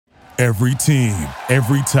Every team,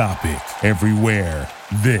 every topic, everywhere.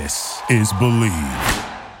 This is Believe.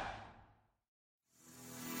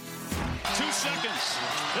 2 seconds.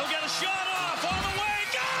 He'll get a shot off on the way.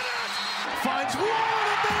 Got it! Finds one,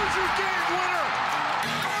 and there's your game winner.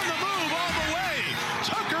 On the move, all the way.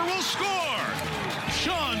 Tucker will score.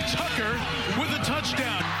 Sean Tucker with a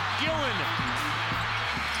touchdown. Gillen.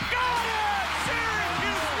 Got it!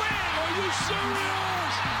 Syracuse win! Are you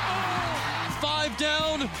serious? Oh! 5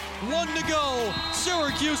 down, 1 to go.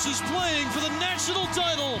 Syracuse is playing for the national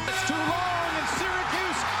title. It's too long, and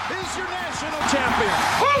Syracuse is your national champion.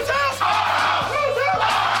 Who's out? Who's out?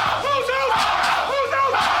 Who's out? Who's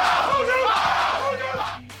out? Who's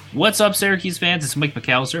out? What's up, Syracuse fans? It's Mike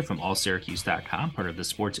McAllister from AllSyracuse.com, part of the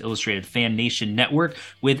Sports Illustrated Fan Nation Network,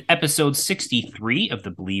 with episode 63 of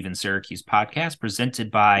the Believe in Syracuse podcast,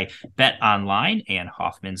 presented by Bet Online and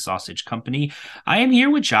Hoffman Sausage Company. I am here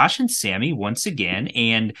with Josh and Sammy once again,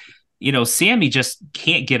 and Sammy just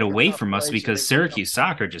can't get away from us because Syracuse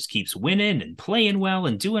soccer just keeps winning and playing well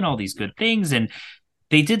and doing all these good things. And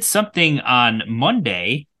they did something on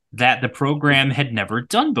Monday that the program had never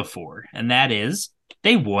done before, and that is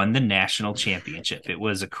they won the national championship. It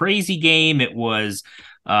was a crazy game. It was,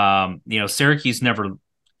 Syracuse never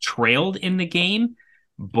trailed in the game,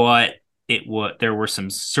 but there were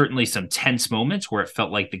certainly some tense moments where it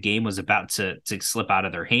felt like the game was about to slip out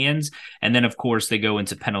of their hands. And then, of course, they go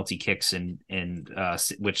into penalty kicks and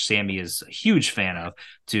which Sammy is a huge fan of,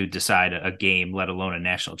 to decide a game, let alone a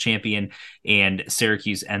national champion. And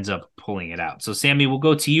Syracuse ends up pulling it out. So, Sammy, we'll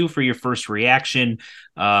go to you for your first reaction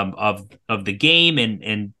of the game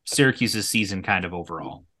and Syracuse's season kind of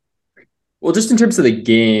overall. Well, just in terms of the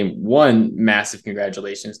game, one, massive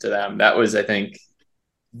congratulations to them. That was, I think,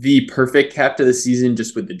 the perfect cap to the season,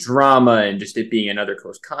 just with the drama and just it being another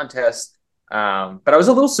close contest. But I was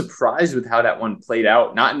a little surprised with how that one played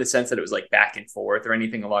out, not in the sense that it was like back and forth or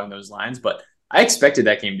anything along those lines, but I expected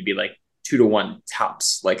that game to be like 2-1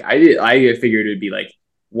 tops. Like I figured it would be like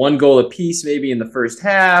 1 goal apiece maybe in the first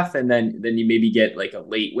half, and then you maybe get like a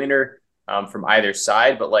late winner from either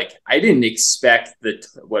side. But like I didn't expect I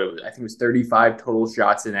think it was 35 total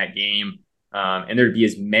shots in that game. And there'd be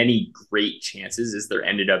as many great chances as there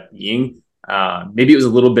ended up being. Maybe it was a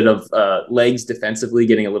little bit of legs defensively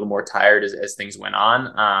getting a little more tired as things went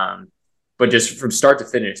on. But just from start to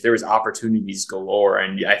finish, there was opportunities galore.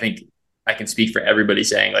 And I think I can speak for everybody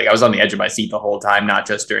saying, like, I was on the edge of my seat the whole time, not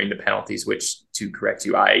just during the penalties, which, to correct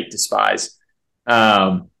you, I despise.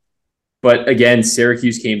 But again,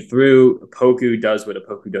 Syracuse came through. Opoku does what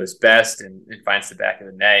Opoku does best and finds the back of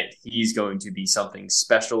the net. He's going to be something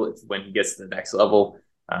special when he gets to the next level.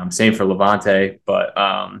 Same for Levante. But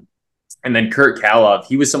and then Kurt Kalov,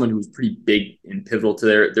 he was someone who was pretty big and pivotal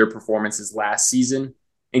to their performances last season,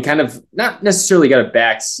 and kind of not necessarily got a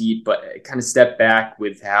back seat, but kind of stepped back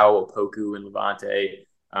with how Opoku and Levante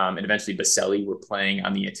and eventually Baselli were playing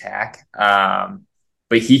on the attack.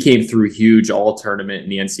 But he came through huge all tournament in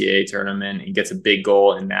the NCAA tournament and gets a big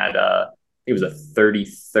goal in that. It was a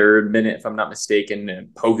 33rd minute, if I'm not mistaken. And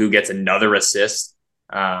Poku gets another assist.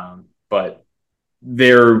 But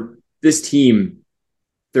this team,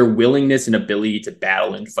 their willingness and ability to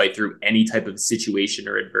battle and fight through any type of situation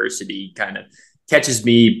or adversity kind of catches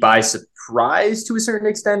me by surprise to a certain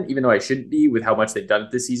extent, even though I shouldn't be with how much they've done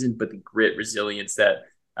this season. But the grit, resilience that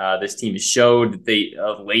this team has showed,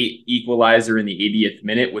 a late equalizer in the 80th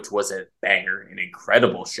minute, which was a banger, an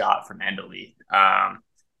incredible shot from Endeli.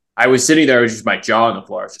 I was sitting there with just my jaw on the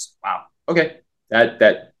floor. I was just, wow, okay,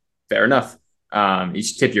 that fair enough. You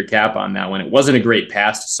should tip your cap on that one. It wasn't a great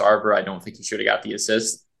pass to Sarver. I don't think he should have got the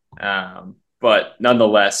assist. But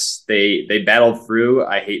nonetheless, they battled through.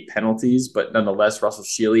 I hate penalties, but nonetheless, Russell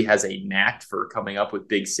Shealy has a knack for coming up with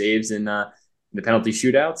big saves in the penalty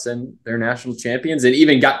shootouts, and they're national champions and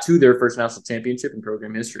even got to their first national championship in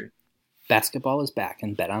program history. Basketball is back,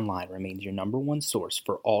 and BetOnline remains your number one source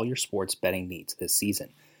for all your sports betting needs this season.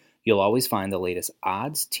 You'll always find the latest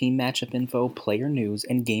odds, team matchup info, player news,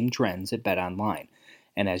 and game trends at BetOnline.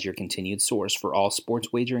 And as your continued source for all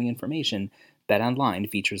sports wagering information, BetOnline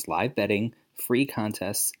features live betting, free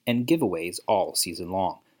contests, and giveaways all season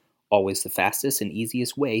long. Always the fastest and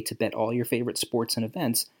easiest way to bet all your favorite sports and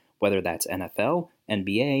events, whether that's NFL,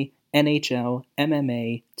 NBA, NHL,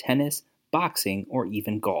 MMA, tennis, boxing, or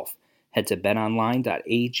even golf. Head to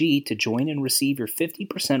betonline.ag to join and receive your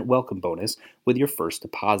 50% welcome bonus with your first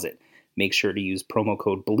deposit. Make sure to use promo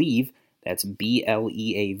code BELIEVE, that's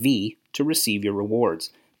BLEAV, to receive your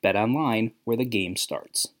rewards. BetOnline, where the game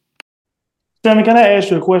starts. Sammy, can I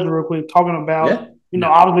ask you a question real quick? Talking about,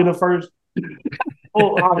 obviously the first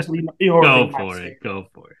obviously, you already Go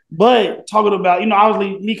for it. But talking about,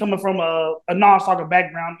 obviously me coming from a non-soccer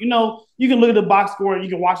background, you can look at the box score and you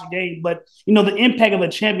can watch the game, but, the impact of a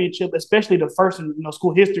championship, especially the first in,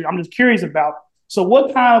 school history, I'm just curious about. So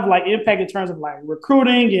what kind of like impact in terms of like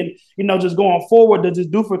recruiting and, just going forward does this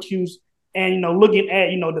do for Cuse and, looking at,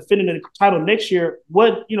 defending the title next year,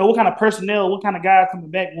 what kind of personnel, what kind of guys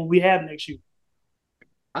coming back will we have next year?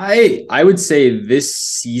 I would say this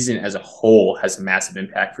season as a whole has a massive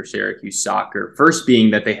impact for Syracuse soccer. First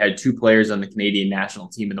being that they had 2 players on the Canadian national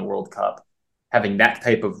team in the World Cup, having that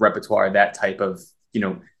type of repertoire, that type of,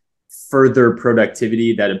 further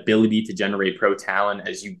productivity, that ability to generate pro talent,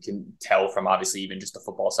 as you can tell from obviously even just the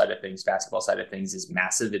football side of things, basketball side of things is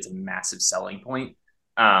massive. It's a massive selling point.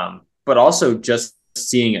 But also just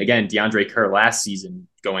seeing, again, DeAndre Kerr last season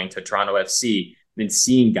going to Toronto FC, then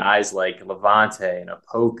seeing guys like Levante and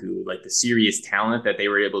Opoku, like the serious talent that they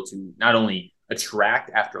were able to not only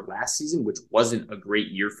attract after last season, which wasn't a great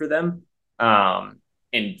year for them,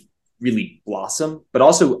 and really blossom, but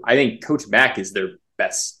also I think Coach Mack is their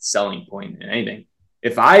best selling point in anything.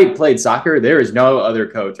 If I played soccer, there is no other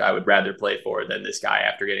coach I would rather play for than this guy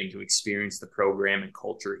after getting to experience the program and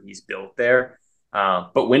culture he's built there.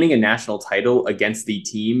 But winning a national title against the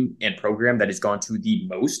team and program that has gone to the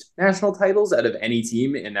most national titles out of any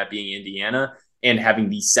team, and that being Indiana, and having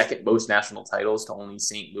the second most national titles to only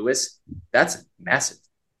St. Louis, that's massive.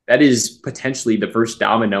 That is potentially the first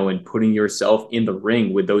domino in putting yourself in the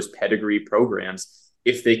ring with those pedigree programs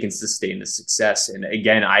if they can sustain the success. And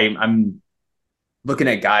again, I'm looking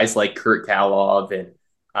at guys like Kurt Kalov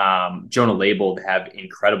and Jonah Label to have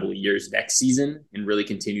incredible years next season and really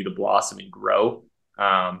continue to blossom and grow.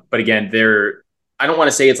 But again, I don't want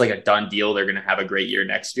to say it's like a done deal. They're going to have a great year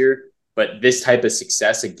next year, but this type of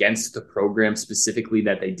success against the program specifically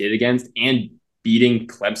that they did against, and beating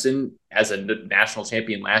Clemson as a national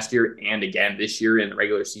champion last year and again this year in the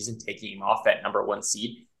regular season, taking him off that number 1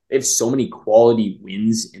 seed. They have so many quality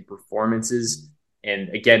wins and performances. And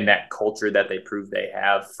again, that culture that they prove they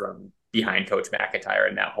have from behind Coach McIntyre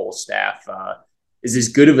and that whole staff is as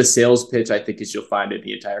good of a sales pitch, I think, as you'll find in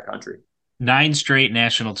the entire country. 9 straight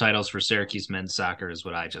national titles for Syracuse men's soccer is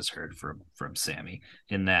what I just heard from Sammy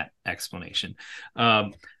in that explanation.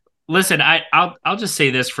 Listen, I'll just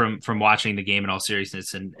say this from watching the game in all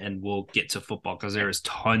seriousness, and we'll get to football because there is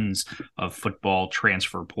tons of football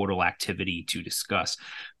transfer portal activity to discuss.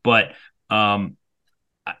 But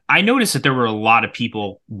I noticed that there were a lot of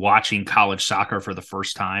people watching college soccer for the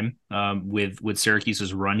first time with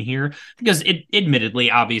Syracuse's run here, because admittedly,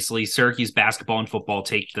 obviously, Syracuse basketball and football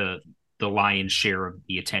take the lion's share of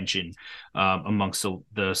the attention amongst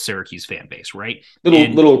the Syracuse fan base, right?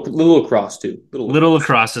 Little lacrosse too. Little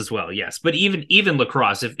lacrosse as well, yes. But even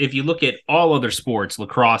lacrosse, if you look at all other sports,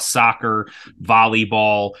 lacrosse, soccer,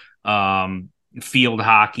 volleyball, field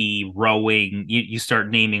hockey, rowing, you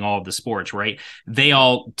start naming all of the sports, right? They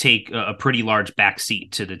all take a pretty large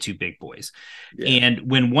backseat to the 2 big boys. Yeah.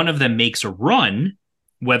 And when one of them makes a run,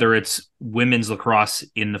 whether it's women's lacrosse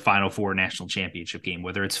in the Final Four national championship game,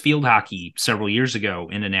 whether it's field hockey several years ago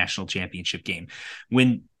in a national championship game,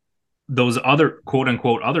 when those other quote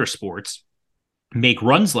unquote other sports make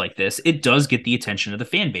runs like this, it does get the attention of the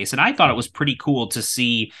fan base. And I thought it was pretty cool to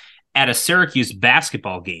see at a Syracuse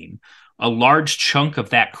basketball game, a large chunk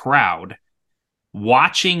of that crowd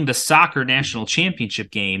watching the soccer national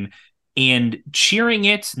championship game and cheering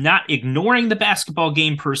it, not ignoring the basketball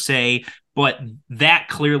game per se, but that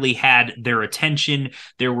clearly had their attention.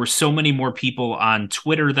 There were so many more people on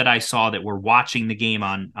Twitter that I saw that were watching the game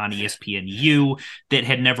on ESPNU that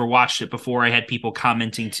had never watched it before. I had people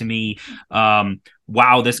commenting to me,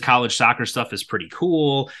 wow, this college soccer stuff is pretty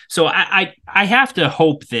cool. So I have to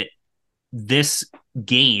hope that this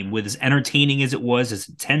game, with as entertaining as it was, as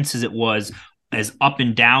intense as it was, as up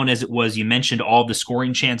and down as it was, you mentioned all the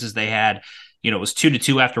scoring chances they had. It was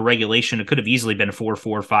 2-2 after regulation. It could have easily been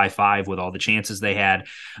 4-4, 5-5 with all the chances they had.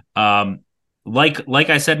 Like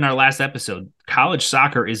I said in our last episode, college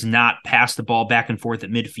soccer is not pass the ball back and forth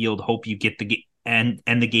at midfield, hope you get the end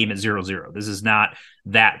the game at 0-0. This is not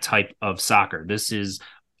that type of soccer. This is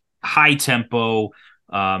high tempo,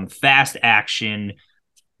 fast action,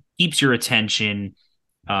 keeps your attention.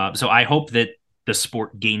 So I hope that the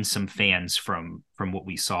sport gains some fans from what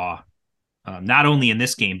we saw, not only in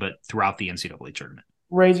this game, but throughout the NCAA tournament.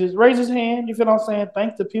 Raise his hand, you feel what I'm saying?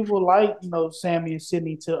 Thanks to people like, Sammy and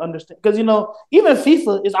Sydney to understand. Because, even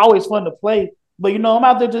FIFA is always fun to play. But, I'm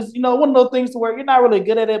out there just, one of those things to where you're not really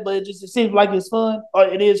good at it, but it seems like it's fun, or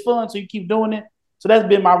it is fun, so you keep doing it. So that's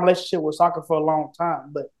been my relationship with soccer for a long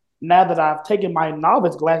time. But now that I've taken my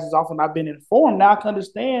novice glasses off and I've been informed, now I can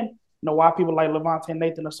understand, why people like Levante and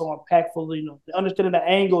Nathan are so impactful, understanding the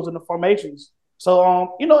angles and the formations.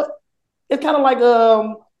 So, it's kind of like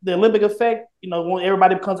the Olympic effect, when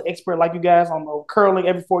everybody becomes an expert like you guys on curling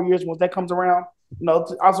every 4 years once that comes around.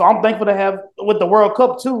 Also, I'm thankful to have with the World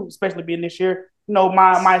Cup too, especially being this year.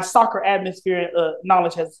 My soccer atmosphere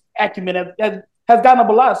knowledge acumen has gotten up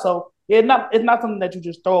a lot. So it's not something that you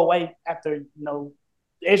just throw away after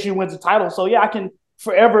SU wins the title. So yeah, I can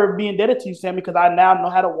forever be indebted to you, Sam, because I now know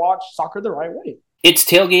how to watch soccer the right way. It's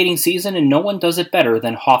tailgating season, and no one does it better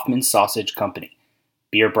than Hoffman Sausage Company.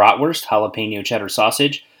 Beer bratwurst, jalapeno cheddar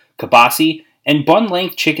sausage, kielbasa, and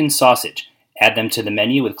bun-length chicken sausage. Add them to the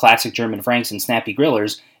menu with classic German franks and snappy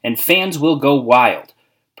grillers, and fans will go wild.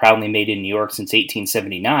 Proudly made in New York since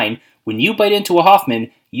 1879, when you bite into a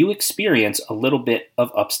Hoffman, you experience a little bit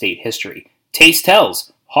of upstate history. Taste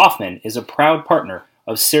tells, Hoffman is a proud partner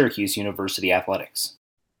of Syracuse University Athletics.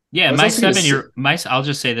 Yeah, I'll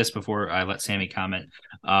just say this before I let Sammy comment.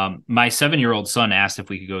 My 7-year-old son asked if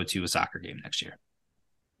we could go to a soccer game next year.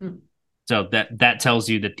 So that tells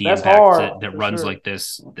you that the impact that runs like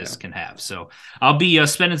this can have. So I'll be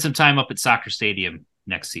spending some time up at Soccer Stadium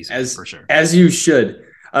next season for sure. As you should.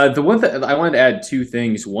 The one that I wanted to add two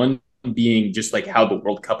things. One being just like how the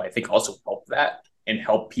World Cup, I think, also helped that and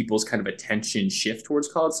help people's kind of attention shift towards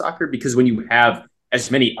college soccer. Because when you have as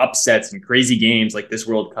many upsets and crazy games like this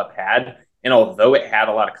World Cup had, and although it had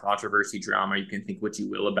a lot of controversy, drama, you can think what you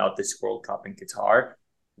will about this World Cup in Qatar,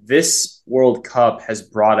 this World Cup has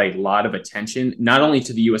brought a lot of attention, not only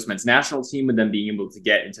to the U.S. men's national team with them being able to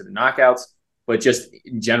get into the knockouts, but just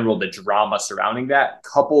in general, the drama surrounding that,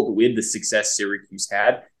 coupled with the success Syracuse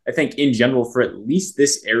had. I think in general, for at least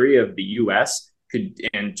this area of the U.S.,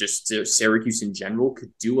 and just Syracuse in general,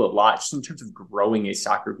 could do a lot just in terms of growing a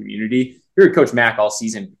soccer community. You heard Coach Mack all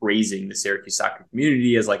season praising the Syracuse soccer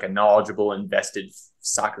community as like a knowledgeable, invested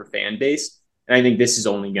soccer fan base. And I think this is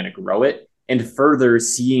only going to grow it. And further,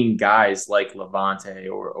 seeing guys like Levante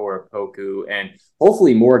or Poku, and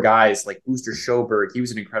hopefully more guys like Booster Schoberg. He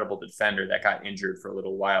was an incredible defender that got injured for a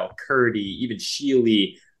little while. Curdy, even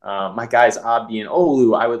Sheely, my guys Abdi and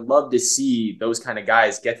Olu. I would love to see those kind of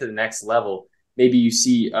guys get to the next level. Maybe you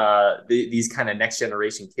see these kind of next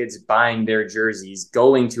generation kids buying their jerseys,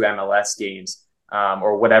 going to MLS games,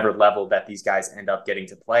 or whatever level that these guys end up getting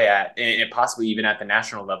to play at, and possibly even at the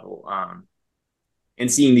national level. And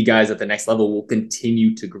seeing the guys at the next level will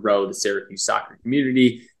continue to grow the Syracuse soccer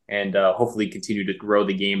community and hopefully continue to grow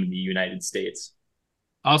the game in the United States.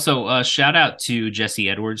 Also, shout out to Jesse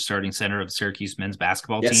Edwards, starting center of the Syracuse men's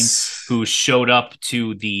basketball team, who showed up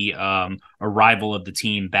to the arrival of the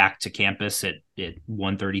team back to campus at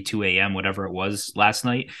 1:32 a.m., whatever it was last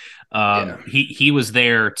night. He was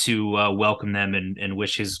there to welcome them and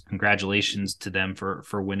wish his congratulations to them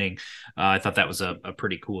for winning. I thought that was a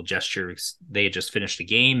pretty cool gesture. They had just finished the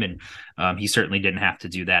game, and he certainly didn't have to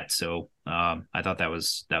do that. So I thought that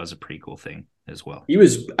was a pretty cool thing as well.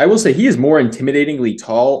 I will say he is more intimidatingly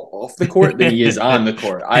tall off the court than he is on the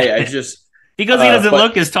court. I just because he doesn't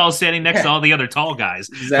look as tall standing next to all the other tall guys.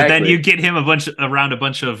 Exactly. But then you get him around a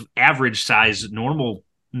bunch of average size, normal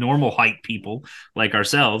height people like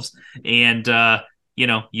ourselves, and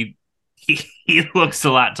he looks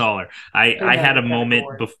a lot taller. I had a moment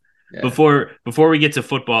before we get to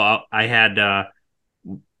football. I'll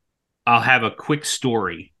have a quick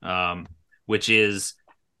story, which is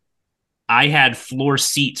I had floor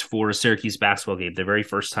seats for a Syracuse basketball game the very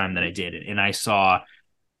first time that I did it, and I saw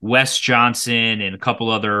Wes Johnson and a couple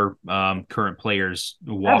other current players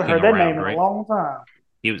walking around. I haven't heard that name in a long time.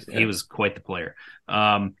 He was quite the player.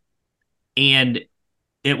 And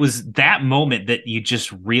it was that moment that you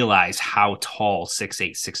just realize how tall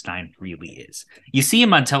 6'8", 6'9" really is. You see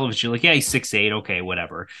him on television, you're like, yeah, he's 6'8", okay,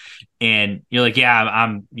 whatever. And you're like, yeah,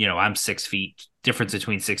 I'm 6 feet. Difference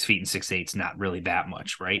between 6 feet and 6'8" is not really that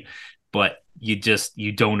much, right? But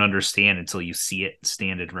you don't understand until you see it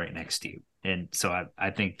standing right next to you. And so I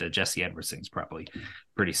think the Jesse Edwards thing is probably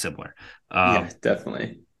pretty similar. Yeah,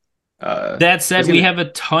 definitely. That said, we have a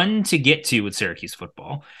ton to get to with Syracuse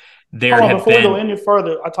football. Before we go any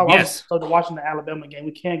further, I was watching the Alabama game.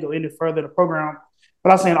 We can't go any further in the program.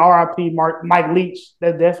 But I'm saying RIP Mike Leach.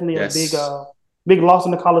 That's definitely a big loss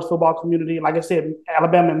in the college football community. Like I said,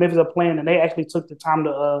 Alabama and Memphis are playing, and they actually took the time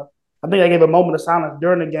to I think they gave a moment of silence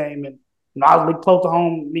during the game. And I was really close to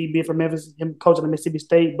home, me being from Memphis, him coaching at Mississippi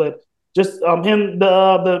State, but just him,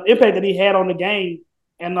 the impact that he had on the game,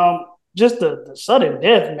 and just the sudden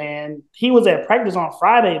death, man. He was at practice on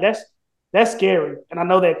Friday. That's scary, and I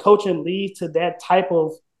know that coaching leads to that type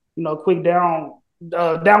of quick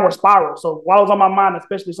downward spiral. So while it was on my mind,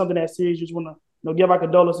 especially something that serious, just want to give our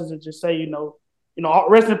condolences and just say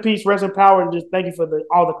rest in peace, rest in power, and just thank you for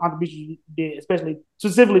all the contributions you did, especially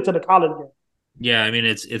specifically to the college game. Yeah, I mean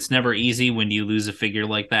it's never easy when you lose a figure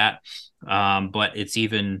like that, but it's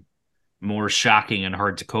even more shocking and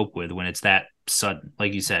hard to cope with when it's that sudden.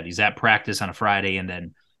 Like you said, he's at practice on a Friday, and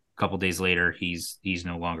then a couple days later, he's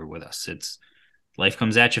no longer with us. It's life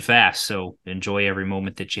comes at you fast, so enjoy every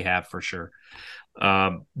moment that you have for sure.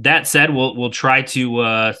 That said, we'll try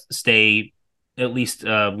to stay at least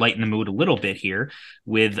lighten the mood a little bit here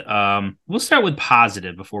with we'll start with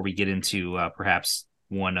positive before we get into perhaps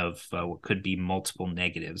one of what could be multiple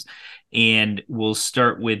negatives. And we'll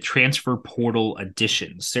start with transfer portal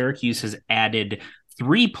additions. Syracuse has added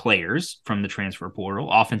 3 players from the transfer portal: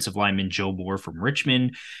 offensive lineman Joe Moore from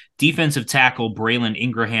Richmond, defensive tackle Braylon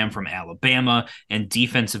Ingraham from Alabama, and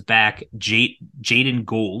defensive back Jaden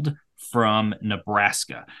Gold from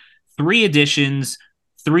Nebraska. 3 additions,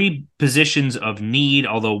 3 positions of need,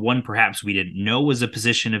 although one perhaps we didn't know was a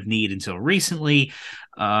position of need until recently.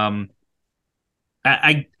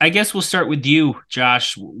 I guess we'll start with you,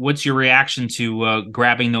 Josh. What's your reaction to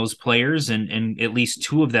grabbing those players and at least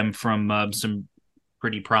 2 of them from some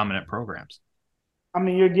pretty prominent programs? I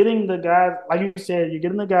mean, you're getting the guys, like you said, you're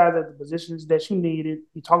getting the guys at the positions that you needed.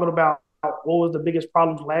 You're talking about what was the biggest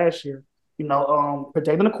problems last year.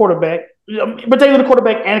 Protecting the quarterback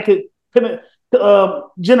and could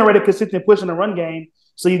generate a consistent push in the run game.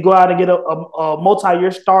 So you go out and get a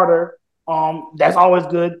multi-year starter. That's always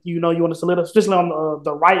good. You want to solidify, especially on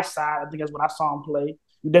the right side. I think that's what I saw him play.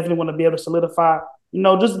 You definitely want to be able to solidify,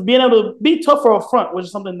 just being able to be tougher up front, which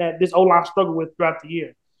is something that this O-line struggled with throughout the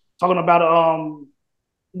year. Talking about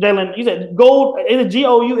Jalen, you said Gold, is it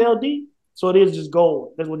G-O-U-L-D? So it is just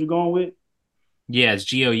Gold. That's what you're going with? Yeah, it's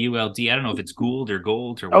G-O-U-L-D. I don't know if it's Gould or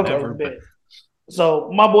Gold or whatever. Okay,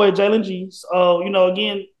 so my boy Jalen G.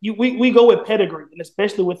 Again, we go with pedigree, and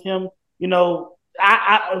especially with him, we'll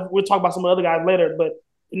talk about some of the other guys later, but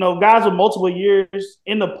guys with multiple years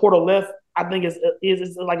in the portal left, I think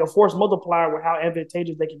is like a force multiplier with how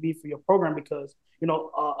advantageous they can be for your program, because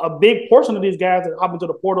a big portion of these guys that hop into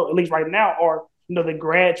the portal, at least right now, are the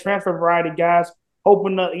grad transfer variety guys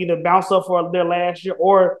hoping to either bounce up for their last year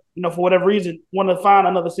or for whatever reason want to find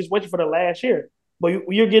another situation for their last year. But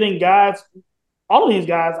you're getting guys, all of these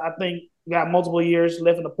guys, I think, got multiple years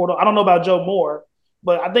left in the portal. I don't know about Joe Moore,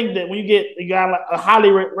 but I think that when you get a guy like a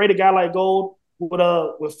highly rated guy like Gold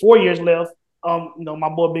with 4 years left, my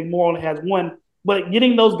boy Big Moore only has 1. But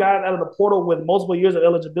getting those guys out of the portal with multiple years of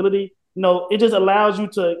eligibility, it just allows you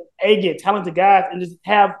to get talented guys and just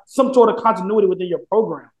have some sort of continuity within your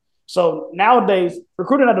program. So nowadays,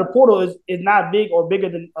 recruiting out of the portal is not big or bigger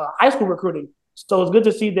than high school recruiting. So it's good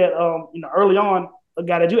to see that early on, a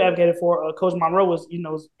guy that you advocated for, Coach Monroe, was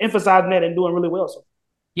emphasizing that and doing really well. So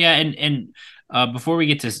yeah, and before we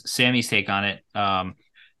get to Sammy's take on it,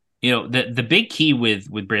 the big key with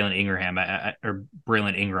Braylon Ingraham or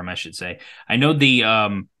Braylon Ingram, I should say. I know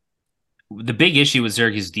the big issue with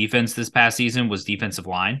Syracuse defense this past season was defensive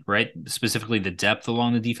line, right? Specifically the depth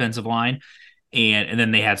along the defensive line. And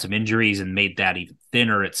then they had some injuries and made that even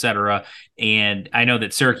thinner, et cetera. And I know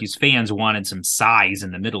that Syracuse fans wanted some size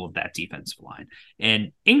in the middle of that defensive line.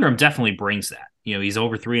 And Ingram definitely brings that. He's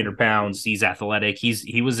over 300 pounds. He's athletic.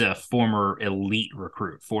 He was a former elite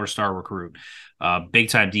recruit, 4-star recruit,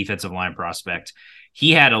 big-time defensive line prospect.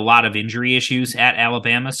 He had a lot of injury issues at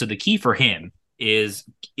Alabama. So the key for him is,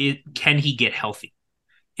 can he get healthy?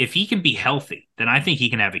 If he can be healthy, then I think he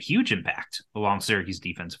can have a huge impact along Syracuse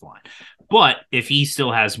defensive line. But if he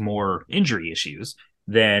still has more injury issues,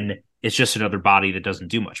 then it's just another body that doesn't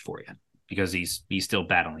do much for you because he's still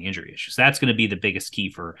battling injury issues. That's going to be the biggest key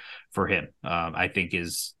for him, I think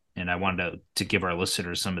is, and I wanted to give our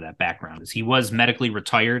listeners some of that background, is he was medically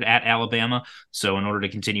retired at Alabama. So in order to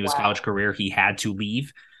continue his college career, he had to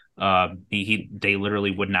leave. They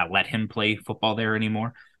literally would not let him play football there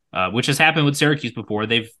anymore. Which has happened with Syracuse before.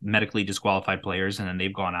 They've medically disqualified players, and then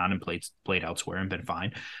they've gone on and played elsewhere and been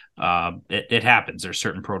fine. It happens. There's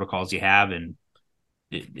certain protocols you have, and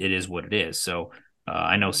it is what it is. So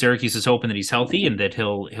I know Syracuse is hoping that he's healthy and that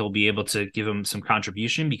he'll be able to give him some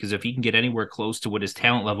contribution, because if he can get anywhere close to what his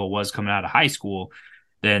talent level was coming out of high school,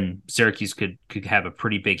 then Syracuse could have a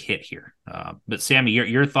pretty big hit here. But Sammy,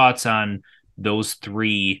 your thoughts on those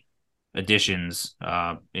 3 additions,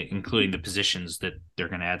 including the positions that they're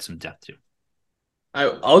going to add some depth to?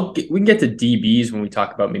 We can get to DBs when we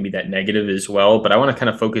talk about maybe that negative as well, but I want to kind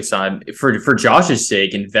of focus on, for Josh's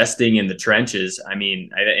sake, investing in the trenches. I mean,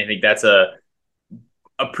 I think that's a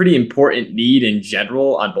pretty important need in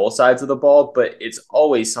general on both sides of the ball, but it's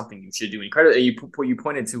always something you should do. Incredibly, you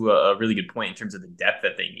pointed to a really good point in terms of the depth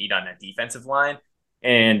that they need on that defensive line.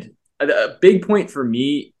 And a big point for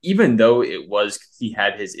me, even though he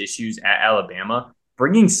had his issues at Alabama,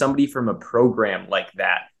 bringing somebody from a program like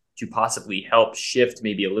that to possibly help shift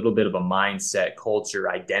maybe a little bit of a mindset, culture,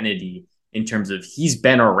 identity in terms of he's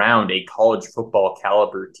been around a college football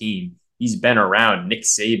caliber team. He's been around Nick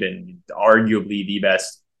Saban, arguably the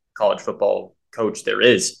best college football coach there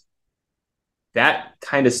is. That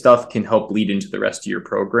kind of stuff can help lead into the rest of your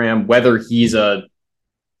program, whether he's a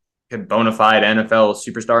bona fide NFL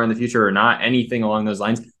superstar in the future or not, anything along those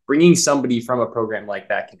lines. Bringing somebody from a program like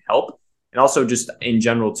that can help. And also just in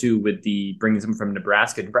general, too, with the bringing them from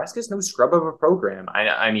Nebraska. Nebraska's no scrub of a program.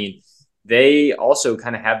 I mean, they also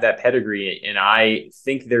kind of have that pedigree. And I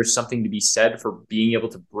think there's something to be said for being able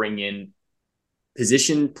to bring in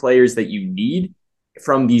position players that you need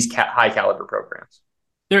from these high caliber programs.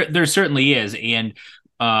 There certainly is. And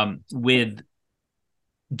with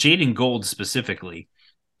Jaden Gold specifically,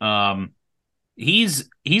 he'd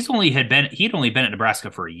only been at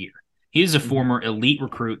Nebraska for a year. He's a former elite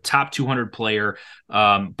recruit, top 200 player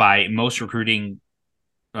by most recruiting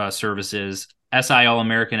services. SI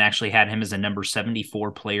All-American actually had him as a number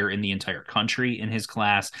 74 player in the entire country in his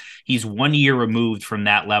class. He's 1 year removed from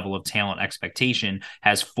that level of talent expectation,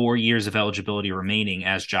 has 4 years of eligibility remaining,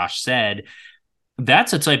 as Josh said.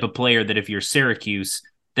 That's a type of player that if you're Syracuse,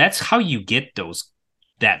 that's how you get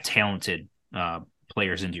that talented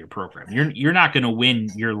players into your program. You're not going to win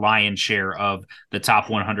your lion's share of the top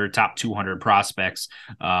 100, top 200 prospects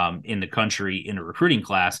in the country in a recruiting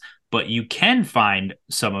class, but you can find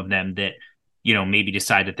some of them that, maybe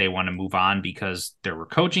decide that they want to move on because there were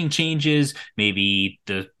coaching changes. Maybe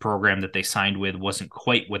the program that they signed with wasn't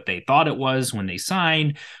quite what they thought it was when they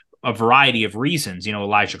signed. A variety of reasons.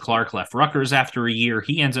 Elijah Clark left Rutgers after a year.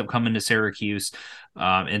 He ends up coming to Syracuse,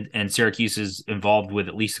 and Syracuse is involved with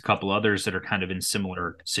at least a couple others that are kind of in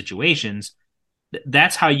similar situations.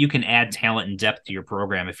 That's how you can add talent and depth to your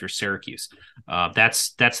program if you're Syracuse.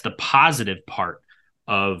 That's the positive part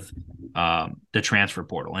of the transfer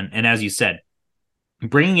portal. And as you said,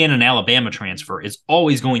 bringing in an Alabama transfer is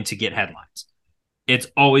always going to get headlines. It's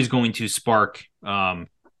always going to spark some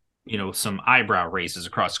eyebrow raises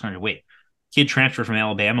across the country. Wait, kid transferred from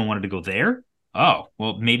Alabama, wanted to go there? Oh,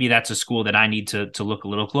 well, maybe that's a school that I need to look a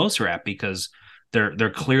little closer at because they're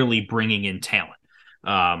clearly bringing in talent.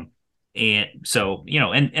 And so,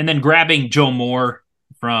 and then grabbing Joe Moore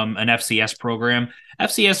from an FCS program.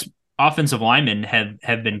 FCS offensive linemen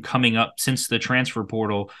have been coming up since the transfer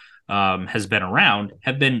portal has been around,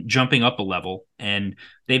 have been jumping up a level, and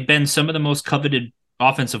they've been some of the most coveted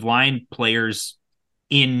offensive line players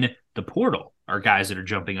in the portal are guys that are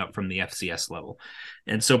jumping up from the FCS level.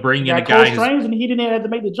 And so bringing in a guy who's strange, and he didn't have to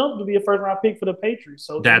make the jump to be a first round pick for the Patriots.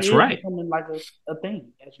 So that's right. Becoming like a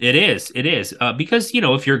thing. It is. Because,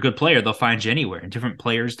 if you're a good player, they'll find you anywhere, and different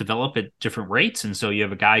players develop at different rates. And so you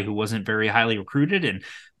have a guy who wasn't very highly recruited and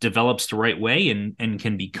develops the right way and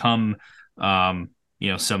can become,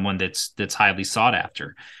 someone that's highly sought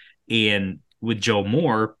after. And with Joe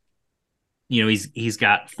Moore, he's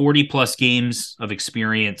got 40 plus games of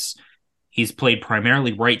experience. He's played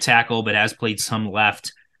primarily right tackle, but has played some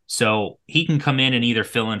left. So he can come in and either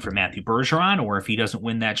fill in for Matthew Bergeron, or if he doesn't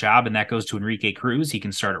win that job and that goes to Enrique Cruz, he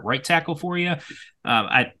can start at right tackle for you.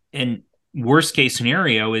 And worst case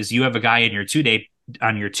scenario is you have a guy in your two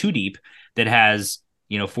deep that has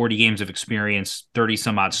 40 games of experience, 30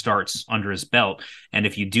 some odd starts under his belt. And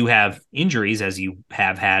if you do have injuries, as you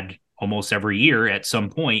have had almost every year at some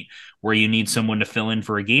point where you need someone to fill in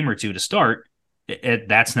for a game or two to start,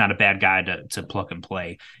 that's not a bad guy to pluck and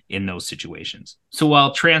play in those situations. So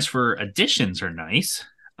while transfer additions are nice,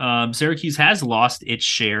 Syracuse has lost its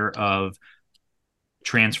share of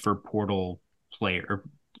transfer portal player.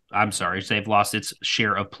 They've lost its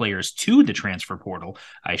share of players to the transfer portal,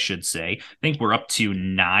 I should say. I think we're up to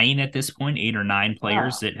 9 at this point, 8 or 9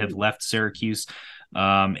 players that have left Syracuse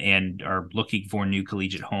and are looking for new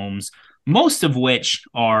collegiate homes, most of which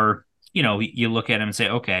are, you look at them and say,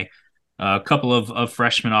 okay, a couple of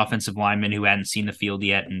freshman offensive linemen who hadn't seen the field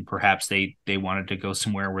yet, and perhaps they wanted to go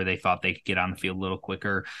somewhere where they thought they could get on the field a little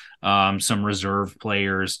quicker. Some reserve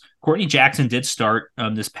players. Courtney Jackson did start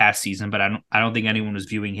this past season, but I don't think anyone was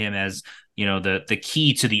viewing him as the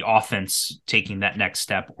key to the offense taking that next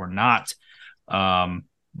step or not.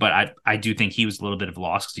 But I do think he was a little bit of a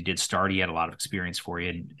loss because he did start. He had a lot of experience for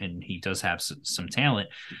you, and he does have some talent.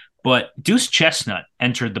 But Deuce Chestnut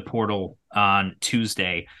entered the portal on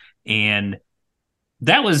Tuesday, and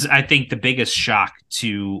that was, I think, the biggest shock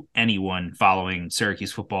to anyone following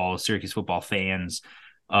Syracuse football fans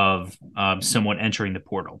of someone entering the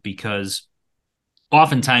portal, because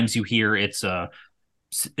oftentimes you hear it's a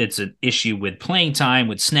it's an issue with playing time,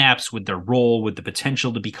 with snaps, with their role, with the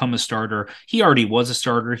potential to become a starter. He already was a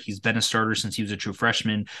starter. He's been a starter since he was a true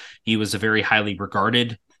freshman. He was a very highly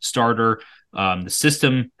regarded starter. The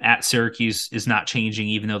system at Syracuse is not changing,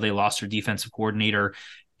 even though they lost their defensive coordinator.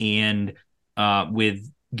 And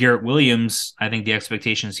with Garrett Williams, I think the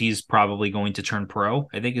expectation is he's probably going to turn pro,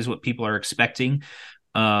 I think is what people are expecting.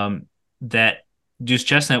 That Deuce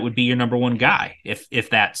Chestnut would be your number one guy if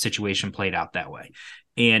that situation played out that way.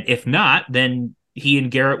 And if not, then he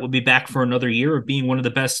and Garrett will be back for another year of being one of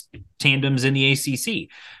the best tandems in the ACC.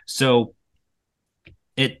 So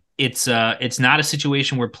it's not a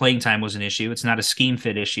situation where playing time was an issue. It's not a scheme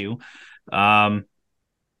fit issue.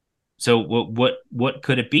 So what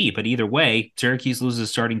could it be? But either way, Syracuse loses a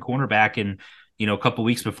starting cornerback in a couple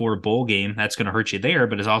weeks before a bowl game. That's going to hurt you there,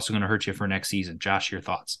 but it's also going to hurt you for next season. Josh, your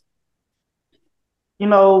thoughts?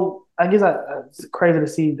 I guess it's crazy to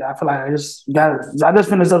see. I feel like I just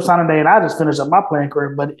finished up signing day, and I just finished up my playing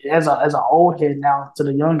career. But as an old head now to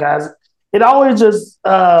the young guys, it always just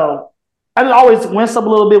I just always wince up a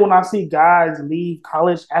little bit when I see guys leave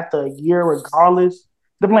college after a year, regardless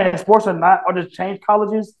they're playing sports or not, or just change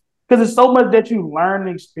colleges, because it's so much that you learn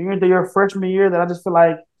and experience in your freshman year that I just feel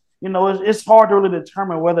like it's hard to really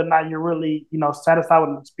determine whether or not you're really satisfied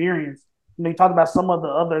with the experience. You talk about some of the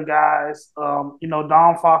other guys.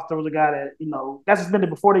 Don Foster was a guy that, got suspended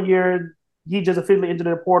before the year. He just officially entered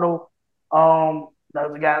the portal. There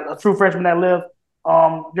was a true freshman that left.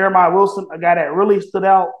 Jeremiah Wilson, a guy that really stood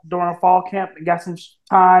out during fall camp and got some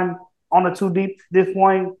time on the 2 deep this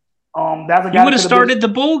point. That's a guy he would have started the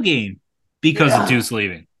bowl game because of Deuce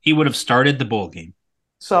leaving. He would have started the bowl game.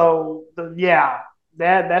 So,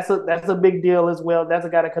 that's a big deal as well. That's a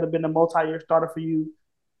guy that could have been a multi-year starter for you.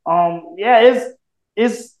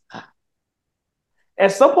 It's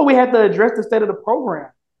at some point we had to address the state of the program.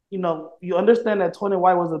 You understand that Tony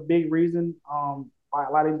White was a big reason why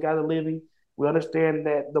a lot of these guys are leaving. We understand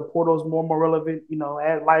that the portal is more relevant.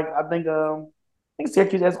 I think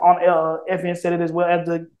Syracuse, as on FN said it as well, as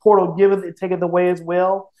the portal giveth, it taketh away as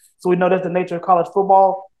well. So we know that's the nature of college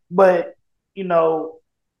football. But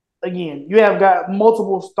again, you have got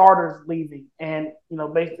multiple starters leaving, and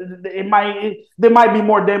there might be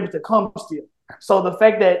more damage to come still. So the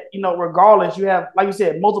fact that regardless, you have, like you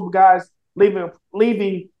said, multiple guys leaving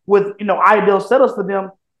with ideal setups for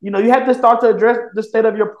them. You have to start to address the state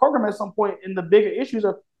of your program at some point, in the bigger issues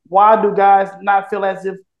of why do guys not feel as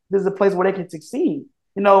if this is a place where they can succeed.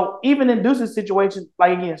 Even in Deuce's situation,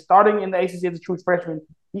 like again, starting in the ACC as a true freshman,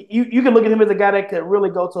 you can look at him as a guy that could really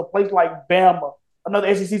go to a place like Bama, another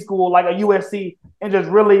ACC school like a USC, and just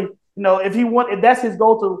really, if that's his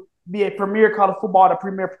goal to be a premier college football, a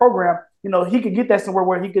premier program, he could get that somewhere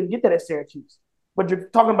where he could get that at Syracuse. But you're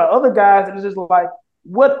talking about other guys, and it's just like,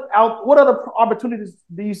 what other opportunities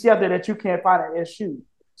do you see out there that you can't find at SU?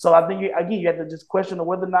 So I think you have to just question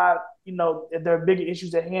whether or not if there are bigger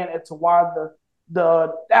issues at hand as to why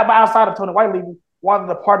the outside of Tony White leaving, why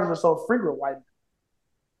the parties are so frequent right now.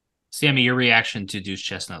 Sammy, your reaction to Deuce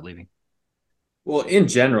Chestnut leaving? Well, in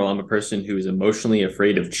general, I'm a person who is emotionally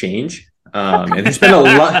afraid of change. And there's been a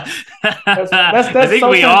lot. I think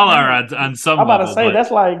we all are on some level. I'm about to say,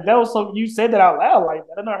 that was so, you said that out loud like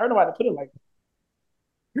that. I never heard nobody put it like that.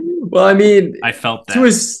 Well, I mean, I felt that to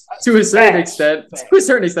a certain extent. To a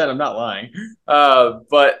certain extent, I'm not lying.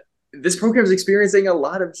 But this program is experiencing a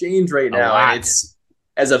lot of change right now. And it's,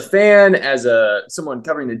 as a fan, as someone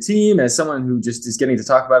covering the team, as someone who just is getting to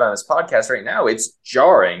talk about it on this podcast right now, it's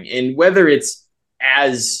jarring. And whether it's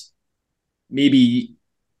as maybe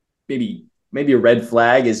a red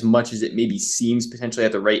flag as much as it maybe seems potentially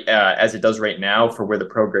at the right as it does right now for where the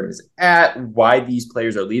program is at, why these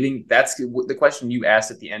players are leaving. That's the question you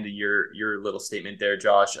asked at the end of your little statement there,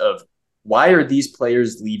 Josh, of why are these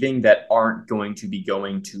players leaving that aren't going to be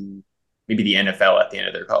going to maybe the NFL at the end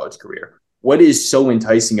of their college career? What is so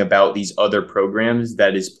enticing about these other programs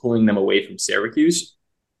that is pulling them away from Syracuse?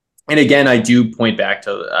 And again, I do point back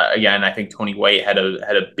to, I think Tony White had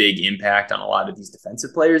a big impact on a lot of these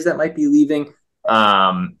defensive players that might be leaving.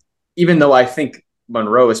 Even though I think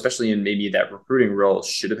Monroe, especially in maybe that recruiting role,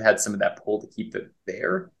 should have had some of that pull to keep it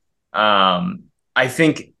there. I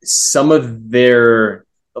think some of their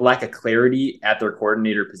lack of clarity at their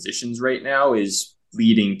coordinator positions right now is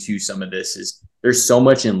leading to some of this. Is there's so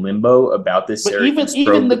much in limbo about this. But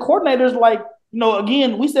even the coordinators,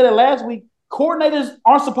 again, we said it last week, coordinators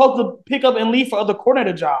aren't supposed to pick up and leave for other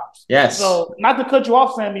coordinator jobs. Yes. So not to cut you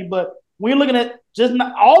off, Sammy, but when you're looking at just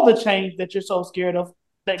not all the change that you're so scared of,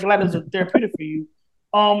 that glad is therapeutic for you.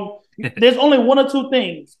 There's only one or two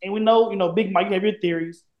things, and we know, Big Mike, you have your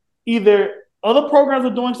theories. Either other programs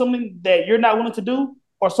are doing something that you're not willing to do,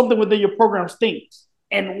 or something within your program stinks.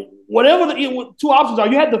 And whatever the two options are,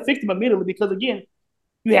 you have to fix them immediately because, again,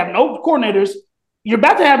 you have no coordinators. You're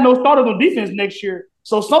about to have no starters on defense next year.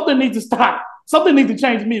 So something needs to stop. Something needs to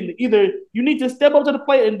change immediately. Either you need to step up to the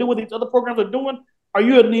plate and do what these other programs are doing, or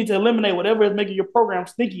you need to eliminate whatever is making your program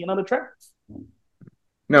stinky and unattractive.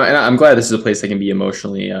 No, and I'm glad this is a place that can be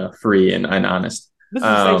emotionally free and honest. This is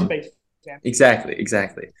a safe space.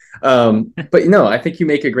 Exactly. But I think you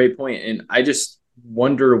make a great point, and I just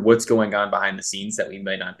wonder what's going on behind the scenes that we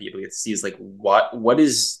might not be able to see. Is like what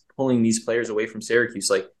is pulling these players away from Syracuse?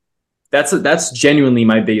 Like that's genuinely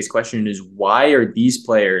my biggest question: is why are these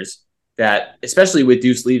players that, especially with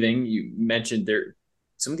Deuce leaving, you mentioned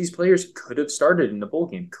some of these players could have started in the bowl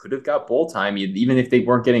game, could have got bowl time, even if they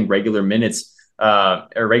weren't getting regular minutes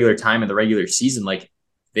or regular time in the regular season. Like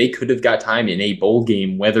they could have got time in a bowl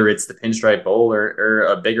game, whether it's the Pinstripe Bowl or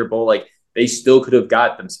a bigger bowl. Like they still could have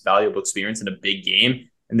got them some valuable experience in a big game,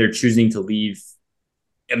 and they're choosing to leave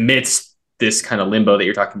amidst this kind of limbo that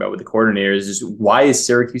you're talking about with the coordinators. Is why is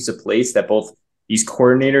Syracuse a place that both these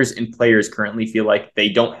coordinators and players currently feel like they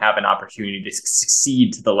don't have an opportunity to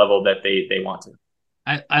succeed to the level that they want to?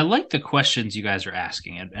 I like the questions you guys are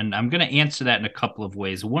asking, and I'm going to answer that in a couple of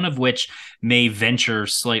ways, one of which may venture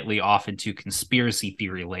slightly off into conspiracy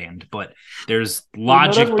theory land, but there's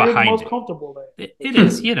logic behind most comfortable it. It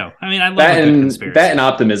is, I mean, I love that, a good conspiracy. That and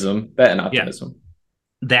optimism. That and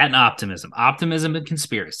optimism. Optimism and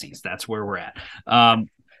conspiracies. That's where we're at.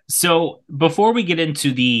 So before we get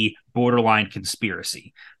into the borderline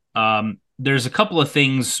conspiracy, there's a couple of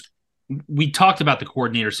things. We talked about the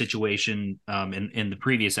coordinator situation in the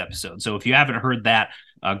previous episode. So if you haven't heard that,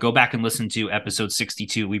 go back and listen to episode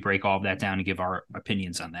 62. We break all of that down and give our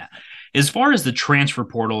opinions on that. As far as the transfer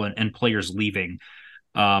portal and players leaving,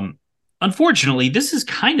 unfortunately, this is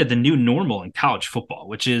kind of the new normal in college football,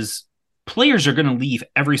 which is players are going to leave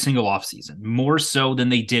every single offseason, more so than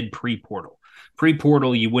they did pre-portal.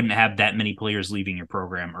 Pre-portal, you wouldn't have that many players leaving your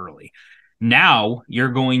program early. Now you're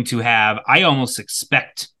going to have, I almost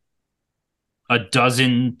expect a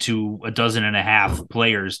dozen to a dozen and a half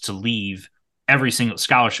players to leave every single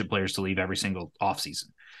scholarship players to leave every single offseason.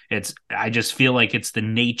 I just feel like it's the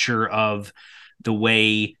nature of the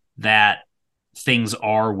way that things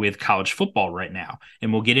are with college football right now.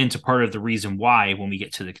 And we'll get into part of the reason why when we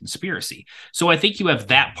get to the conspiracy. So I think you have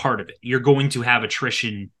that part of it. You're going to have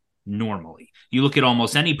attrition normally. You look at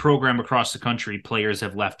almost any program across the country, players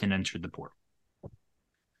have left and entered the portal.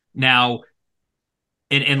 Now,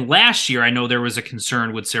 and last year, I know there was a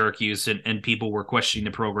concern with Syracuse and people were questioning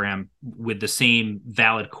the program with the same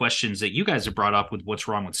valid questions that you guys have brought up with what's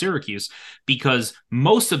wrong with Syracuse, because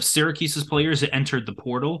most of Syracuse's players that entered the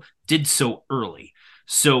portal did so early.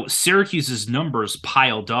 So Syracuse's numbers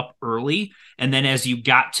piled up early. And then as you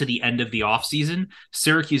got to the end of the offseason,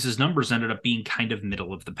 Syracuse's numbers ended up being kind of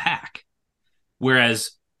middle of the pack.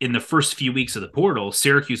 Whereas in the first few weeks of the portal,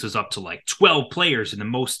 Syracuse was up to like 12 players, and the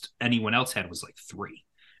most anyone else had was like 3.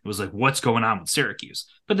 It was like, what's going on with Syracuse?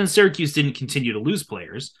 But then Syracuse didn't continue to lose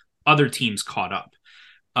players. Other teams caught up.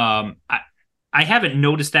 I haven't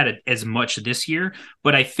noticed that as much this year,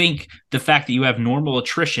 but I think the fact that you have normal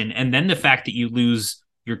attrition and then the fact that you lose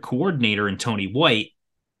your coordinator in Tony White,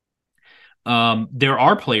 there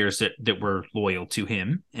are players that were loyal to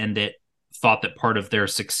him and that thought that part of their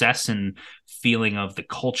success and feeling of the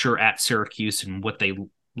culture at Syracuse and what they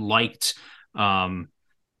liked,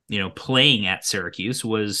 playing at Syracuse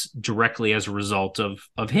was directly as a result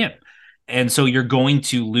of him. And so you're going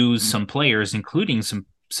to lose some players, including some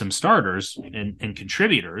starters and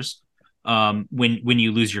contributors when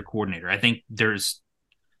you lose your coordinator. I think there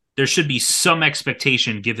should be some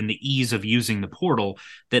expectation, given the ease of using the portal,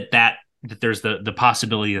 that there's the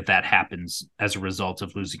possibility that happens as a result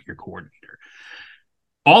of losing your coordinator.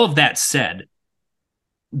 All of that said,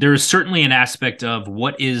 there is certainly an aspect of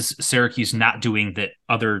what is Syracuse not doing that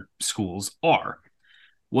other schools are.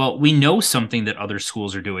 Well, we know something that other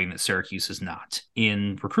schools are doing that Syracuse is not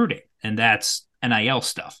in recruiting, and that's NIL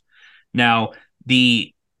stuff. Now,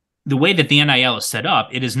 the way that the NIL is set up,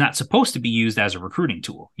 it is not supposed to be used as a recruiting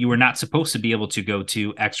tool. You are not supposed to be able to go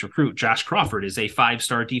to X recruit. Josh Crawford is a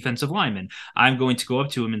 5-star defensive lineman. I'm going to go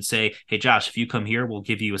up to him and say, hey, Josh, if you come here, we'll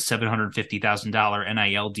give you a $750,000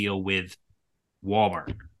 NIL deal with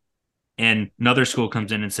Walmart. And another school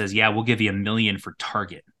comes in and says, yeah, we'll give you $1 million for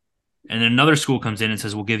Target. And then another school comes in and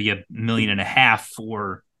says, we'll give you $1.5 million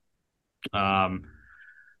for, I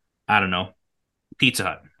don't know, Pizza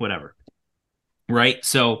Hut, whatever. Right?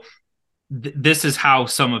 So this is how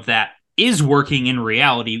some of that is working in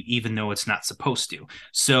reality, even though it's not supposed to.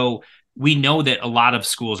 So we know that a lot of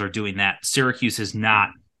schools are doing that. Syracuse is not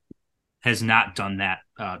has not done that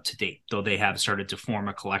to date, though they have started to form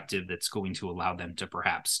a collective that's going to allow them to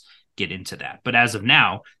perhaps get into that. But as of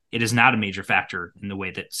now, it is not a major factor in the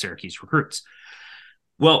way that Syracuse recruits.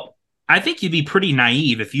 Well, I think you'd be pretty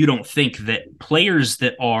naive if you don't think that players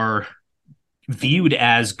that are viewed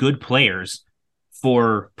as good players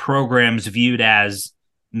for programs viewed as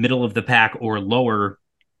middle of the pack or lower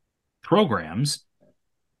programs,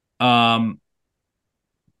 back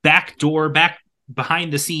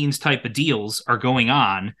behind the scenes type of deals are going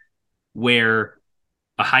on where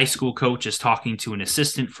a high school coach is talking to an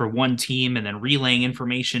assistant for one team and then relaying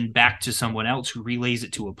information back to someone else who relays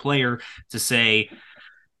it to a player to say,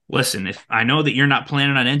 listen, if I know that you're not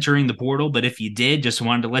planning on entering the portal, but if you did, just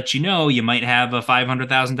wanted to let you know, you might have a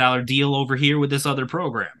 $500,000 deal over here with this other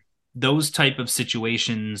program. Those type of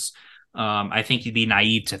situations, I think you'd be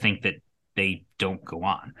naive to think that they don't go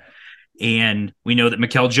on. And we know that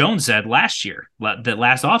Mikel Jones said last year, that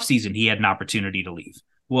last offseason, he had an opportunity to leave.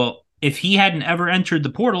 Well, if he hadn't ever entered the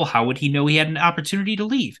portal, how would he know he had an opportunity to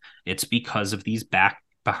leave? It's because of these back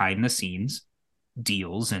behind the scenes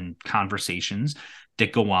deals and conversations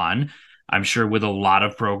that go on, I'm sure, with a lot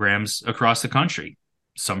of programs across the country.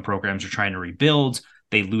 Some programs are trying to rebuild.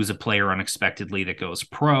 They lose a player unexpectedly that goes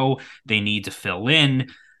pro. They need to fill in,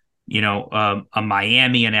 a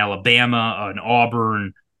Miami, an Alabama, an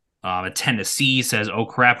Auburn, a Tennessee says, oh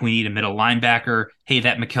crap, we need a middle linebacker. Hey,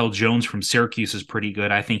 that Mikel Jones from Syracuse is pretty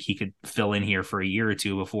good. I think he could fill in here for a year or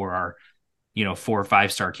two before our, 4 or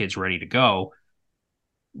 5 star kid's ready to go.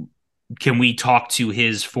 Can we talk to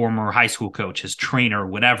his former high school coach, his trainer,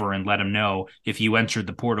 whatever, and let him know if you entered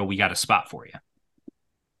the portal, we got a spot for you.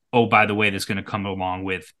 Oh, by the way, that's going to come along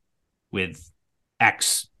with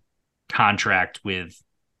X contract with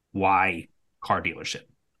Y car dealership.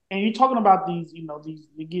 And you're talking about these,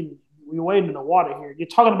 we're wading in the water here. You're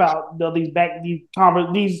talking about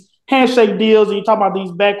these handshake deals, and you're talking about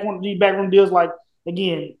these backroom deals. Like,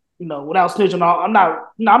 again, without snitching, I'm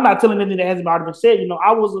not telling anything that hasn't already been said.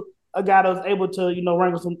 I was a guy that was able to,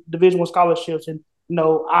 wrangle some Division I scholarships, and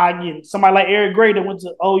somebody like Eric Gray that went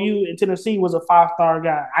to OU in Tennessee was a 5-star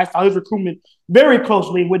guy. I saw his recruitment very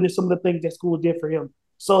closely, witnessed some of the things that school did for him.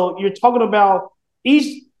 So you're talking about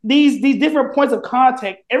these different points of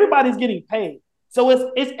contact. Everybody's getting paid. So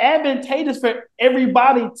it's advantageous for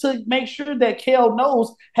everybody to make sure that Kel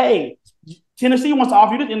knows, hey, Tennessee wants to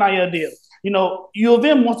offer you this NIL deal. U of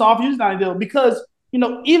M wants to offer you this NIL deal because,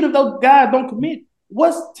 even if those guys don't commit,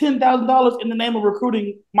 what's $10,000 in the name of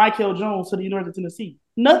recruiting Mikel Jones to the University of Tennessee?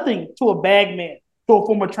 Nothing to a bag man, to a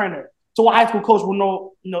former trainer, to a high school coach with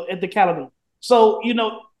no, at the caliber. So,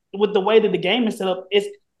 with the way that the game is set up,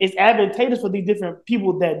 it's advantageous for these different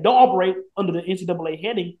people that don't operate under the NCAA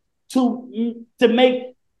heading to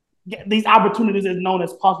make these opportunities as known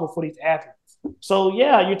as possible for these athletes. So,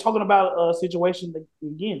 yeah, you're talking about a situation that,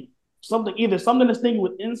 again, something that's thinking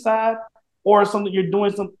with inside or something you're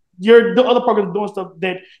doing the other programs doing stuff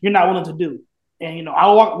that you're not willing to do. And,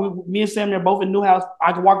 me and Sam are both in Newhouse.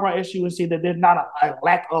 I can walk around SU and see that there's not a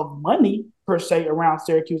lack of money per se around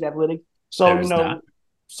Syracuse athletics. So,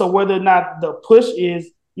 so whether or not the push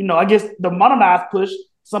is, I guess the modernized push,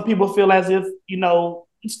 some people feel as if,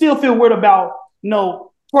 still feel weird about,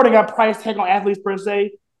 putting a price tag on athletes per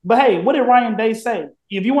se. But hey, what did Ryan Day say?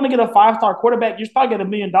 If you want to get a 5-star quarterback, you're probably get $1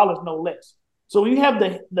 million, no less. So when you have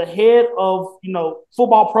the head of,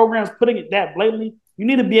 football programs putting it that blatantly, you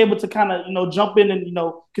need to be able to kind of, jump in and,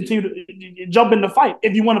 continue to jump in the fight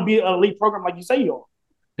if you want to be an elite program like you say you are.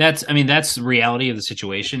 That's the reality of the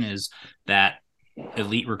situation, is that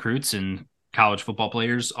elite recruits and college football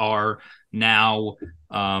players are now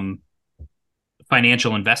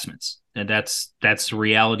financial investments. And that's the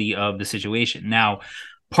reality of the situation. Now,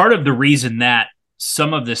 part of the reason that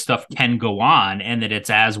some of this stuff can go on and that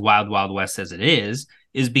it's as wild, wild west as it is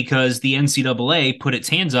because the NCAA put its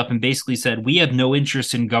hands up and basically said, we have no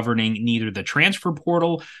interest in governing neither the transfer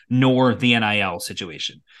portal nor the NIL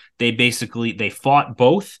situation. They fought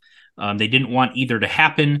both. They didn't want either to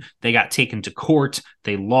happen. They got taken to court.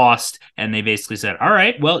 They lost. And they basically said, all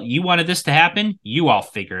right, well, you wanted this to happen. You all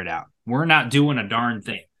figure it out. We're not doing a darn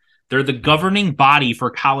thing. They're the governing body for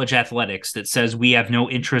college athletics that says we have no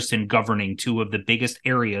interest in governing 2 of the biggest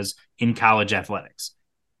areas in college athletics.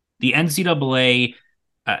 The NCAA,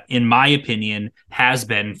 in my opinion, has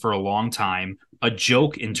been for a long time a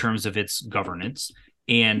joke in terms of its governance.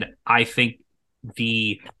 And I think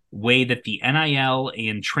the way that the NIL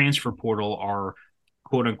and transfer portal are,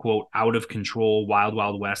 quote unquote, out of control, wild,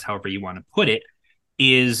 wild west, however you want to put it,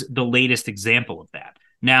 is the latest example of that.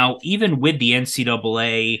 Now, even with the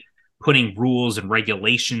NCAA putting rules and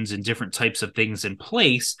regulations and different types of things in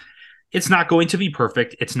place, It's not going to be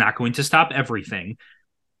perfect. It's not going to stop everything.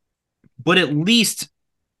 But at least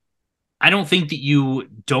I don't think that you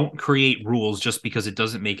don't create rules just because it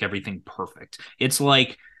doesn't make everything perfect. It's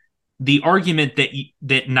like the argument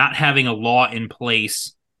that not having a law in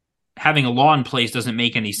place doesn't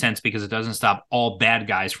make any sense because it doesn't stop all bad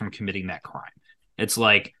guys from committing that crime. It's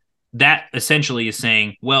like that essentially is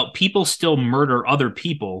saying, well, people still murder other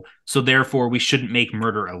people, so therefore we shouldn't make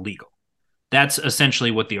murder illegal. That's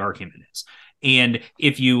essentially what the argument is. And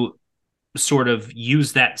if you sort of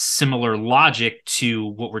use that similar logic to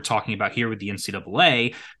what we're talking about here with the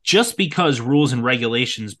NCAA, just because rules and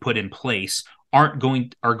regulations put in place are going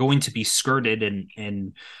to be skirted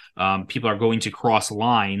and people are going to cross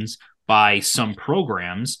lines by some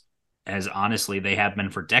programs, as honestly they have been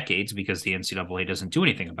for decades because the NCAA doesn't do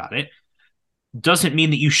anything about it, doesn't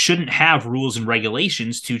mean that you shouldn't have rules and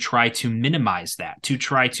regulations to try to minimize that, to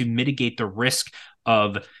try to mitigate the risk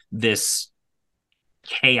of this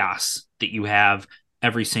chaos that you have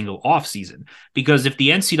every single offseason. Because if the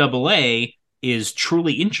NCAA is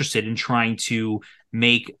truly interested in trying to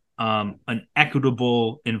make an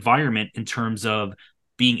equitable environment in terms of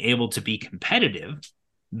being able to be competitive,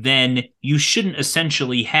 then you shouldn't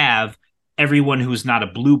essentially have everyone who's not a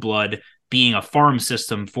blue blood being a farm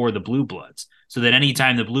system for the blue bloods. So that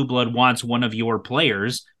anytime the blue blood wants one of your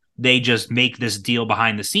players, they just make this deal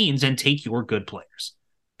behind the scenes and take your good players.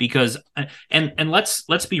 Because and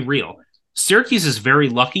let's be real, Syracuse is very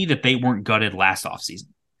lucky that they weren't gutted last offseason.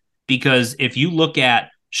 Because if you look at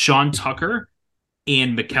Sean Tucker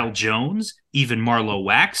and Mikel Jones, even Marlo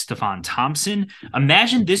Wax, Stephon Thompson,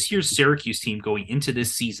 imagine this year's Syracuse team going into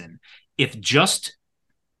this season if just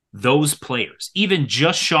those players, even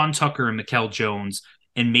just Sean Tucker and Mikel Jones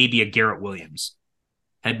and maybe a Garrett Williams,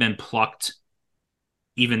 had been plucked,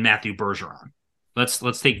 even Matthew Bergeron.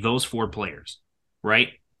 Let's take those 4 players, right?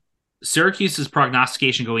 Syracuse's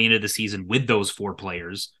prognostication going into the season with those 4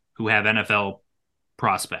 players who have NFL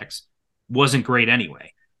prospects wasn't great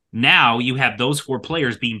anyway. Now you have those 4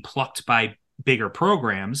 players being plucked by bigger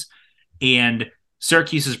programs, and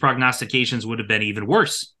Syracuse's prognostications would have been even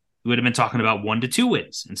worse. We would have been talking about 1 to 2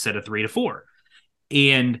 wins instead of 3 to 4.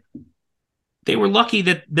 And they were lucky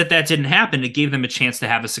that didn't happen. It gave them a chance to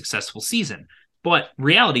have a successful season. But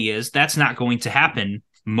reality is that's not going to happen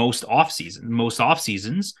most off seasons. Most off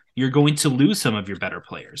seasons, you're going to lose some of your better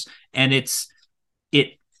players. And it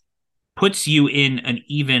puts you in an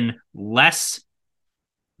even less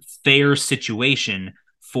fair situation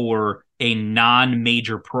for a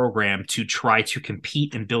non-major program to try to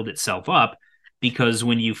compete and build itself up, because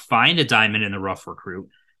when you find a diamond in the rough recruit,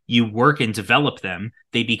 you work and develop them,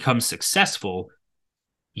 they become successful,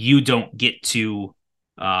 you don't get to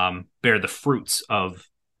bear the fruits of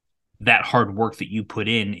that hard work that you put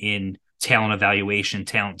in talent evaluation,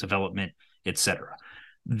 talent development, etc.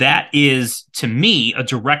 That is, to me, a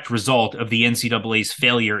direct result of the NCAA's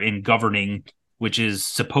failure in governing, which is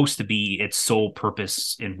supposed to be its sole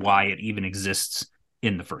purpose and why it even exists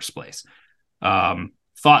in the first place.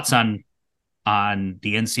 Thoughts on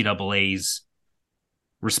the NCAA's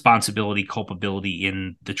responsibility, culpability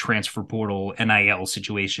in the transfer portal, NIL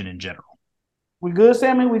situation in general? We good,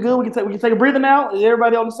 Sammy? We good? We can take a breather now? Is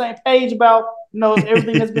everybody on the same page about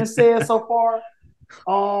everything that's been said so far?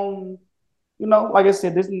 Like I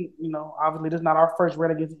said, this obviously this is not our first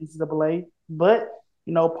run against the NCAA, but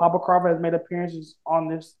Papa Crawford has made appearances on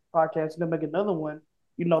this podcast. He's gonna make another one.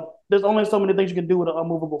 There's only so many things you can do with an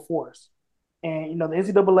unmovable force. And, the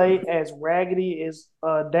NCAA, as raggedy as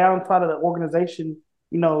downtrodden the organization,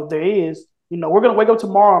 there is, we're going to wake up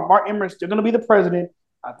tomorrow. Mark Emmerich, they're going to be the president,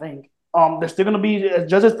 I think. They're still going to be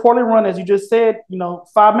just as poorly run as you just said,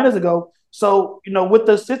 5 minutes ago. So, with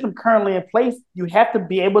the system currently in place, you have to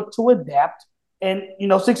be able to adapt and,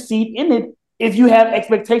 succeed in it if you have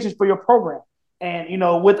expectations for your program. And,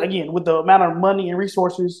 with the amount of money and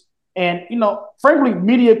resources and, frankly,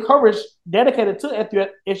 media coverage dedicated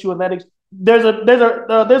to SU athletics, there's a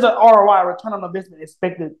ROI, return on investment,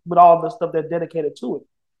 expected with all the stuff that's dedicated to it.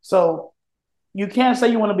 So you can't say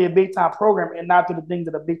you want to be a big time program and not do the things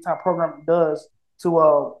that a big time program does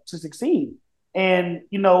to succeed. And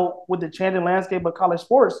with the changing landscape of college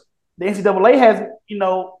sports, the NCAA has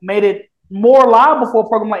made it more liable for a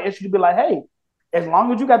program like SU to be like, hey, as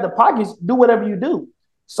long as you got the pockets, do whatever you do.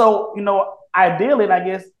 So ideally, I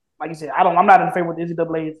guess, like you said, I'm not in favor of what the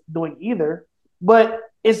NCAA is doing either, but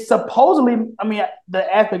it's supposedly,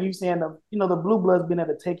 the aspect you saying of, the blue bloods being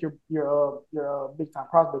able to take your big time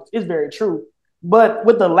prospects is very true. But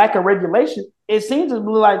with the lack of regulation, it seems to be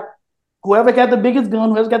like whoever got the biggest gun,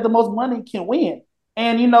 whoever's got the most money can win.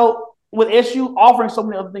 And, with SU offering so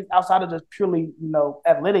many other things outside of just purely,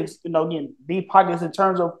 athletics, again, deep pockets in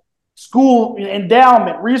terms of school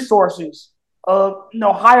endowment, resources,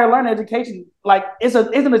 higher learning education. Like it's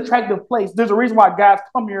an attractive place. There's a reason why guys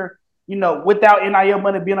come here, without NIL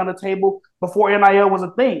money being on the table before NIL was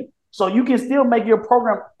a thing. So you can still make your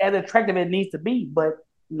program as attractive as it needs to be. But,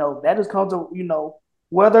 that just comes to,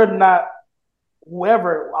 whether or not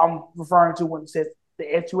whoever I'm referring to when it says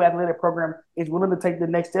the SU athletic program is willing to take the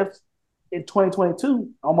next steps in 2022,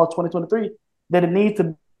 almost 2023, that it needs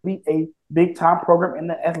to be a big-time program in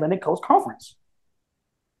the Athletic Coast Conference.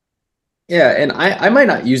 Yeah, and I might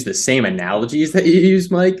not use the same analogies that you use,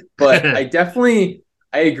 Mike, but I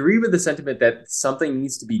agree with the sentiment that something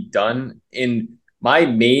needs to be done. In my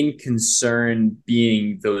main concern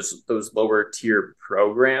being those lower tier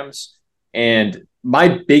programs. And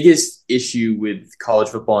my biggest issue with college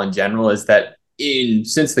football in general is that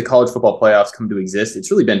since the college football playoffs come to exist,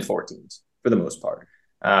 it's really been 4 teams for the most part.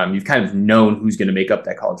 You've kind of known who's going to make up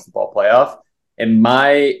that college football playoff. And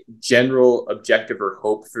my general objective or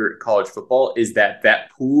hope for college football is that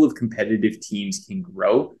pool of competitive teams can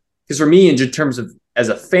grow. Because for me, in terms of as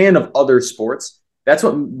a fan of other sports, that's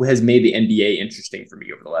what has made the NBA interesting for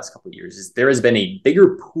me over the last couple of years, is there has been a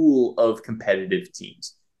bigger pool of competitive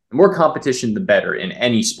teams. The more competition, the better in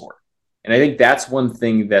any sport. And I think that's one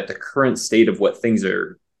thing that the current state of what things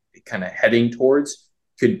are kind of heading towards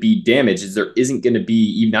could be damaged, is there isn't going to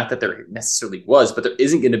be, not that there necessarily was, but there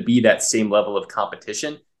isn't going to be that same level of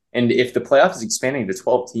competition. And if the playoff is expanding to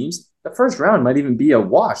 12 teams, the first round might even be a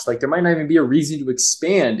wash. Like there might not even be a reason to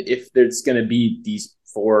expand if there's going to be these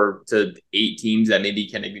 4 to 8 teams that maybe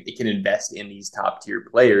can invest in these top tier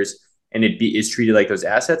players, and is treated like those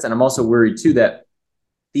assets. And I'm also worried too that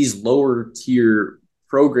these lower tier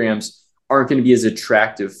programs aren't going to be as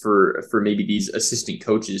attractive for maybe these assistant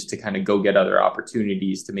coaches to kind of go get other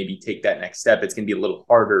opportunities to maybe take that next step. It's going to be a little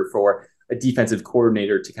harder for a defensive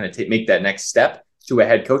coordinator to kind of make that next step to a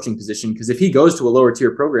head coaching position. Because if he goes to a lower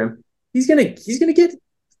tier program, he's going to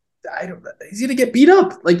get beat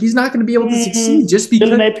up. Like he's not going to be able to succeed just because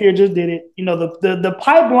Billy Napier just did it. The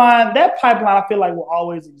pipeline, I feel like will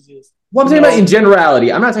always exist. Well, I'm talking about in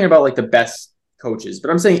generality. I'm not talking about like the best coaches, but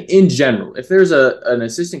I'm saying in general, if there's an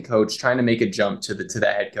assistant coach trying to make a jump to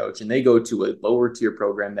that head coach and they go to a lower tier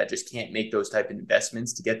program that just can't make those type of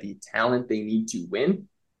investments to get the talent they need to win,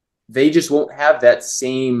 they just won't have that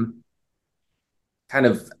same kind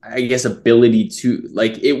of, I guess, ability to,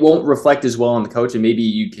 like, it won't reflect as well on the coach. And maybe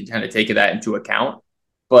you can kind of take that into account.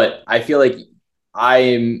 But I feel like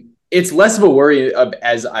it's less of a worry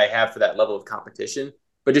as I have for that level of competition.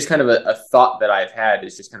 But just kind of a thought that I've had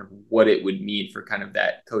is just kind of what it would mean for kind of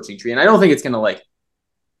that coaching tree. And I don't think it's going to like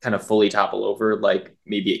kind of fully topple over like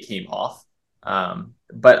maybe it came off.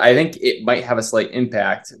 But I think it might have a slight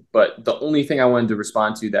impact. But the only thing I wanted to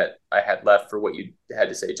respond to that I had left for what you had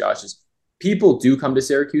to say, Josh, is people do come to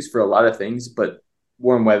Syracuse for a lot of things, but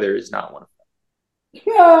warm weather is not one of them.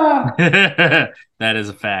 Yeah. That is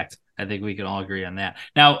a fact. I think we can all agree on that.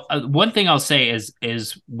 Now, one thing I'll say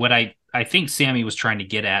is what I think Sammy was trying to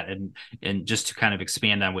get at, and just to kind of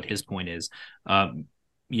expand on what his point is,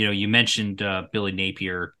 you mentioned Billy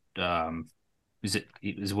Napier.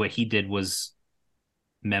 Is what he did was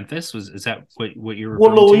Memphis? Is that what you're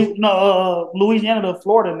referring to? Louisiana to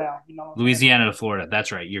Florida now. Louisiana to Florida.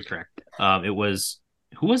 That's right. You're correct. It was.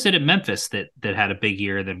 Who was it at Memphis that had a big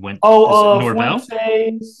year that went? Norvell?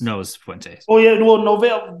 Fuentes. No, it was Fuentes. Oh yeah, well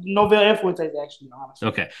Norvell and Fuentes actually. Honestly.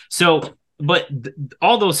 Okay, so but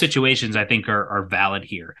all those situations I think are valid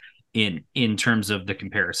here in terms of the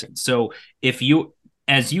comparison. So as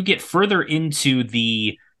you get further into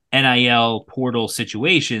the NIL portal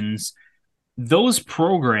situations, those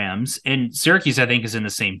programs, and Syracuse I think is in the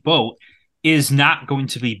same boat, is not going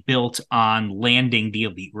to be built on landing the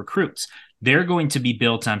elite recruits. They're going to be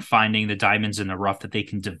built on finding the diamonds in the rough that they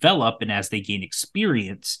can develop, and as they gain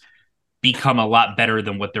experience, become a lot better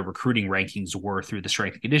than what their recruiting rankings were through the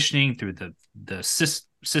strength and conditioning, through the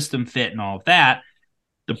system fit and all of that.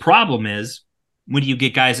 The problem is when you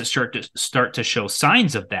get guys that start to show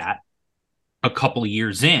signs of that a couple of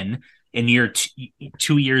years in, and year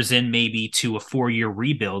 2 years in, maybe to a 4-year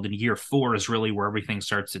rebuild, and year 4 is really where everything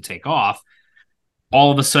starts to take off.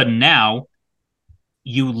 All of a sudden now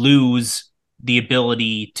you lose the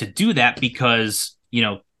ability to do that because,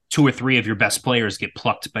 2 or 3 of your best players get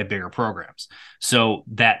plucked by bigger programs. So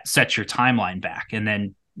that sets your timeline back. And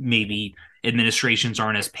then maybe administrations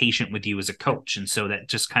aren't as patient with you as a coach. And so that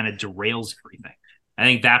just kind of derails everything. I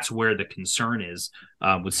think that's where the concern is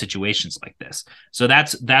with situations like this. So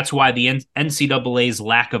that's why the NCAA's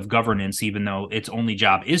lack of governance, even though its only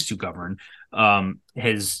job is to govern,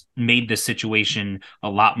 has made this situation a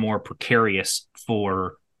lot more precarious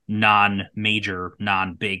for non-major,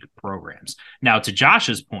 non-big programs. Now, to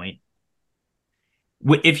Josh's point,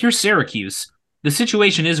 if you're Syracuse, the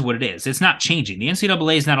situation is what it is. It's not changing. The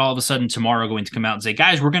NCAA is not all of a sudden tomorrow going to come out and say,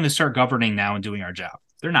 guys, we're going to start governing now and doing our job.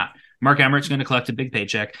 They're not. Mark Emmert's going to collect a big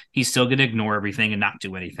paycheck. He's still going to ignore everything and not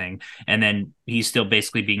do anything. And then he's still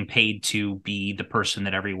basically being paid to be the person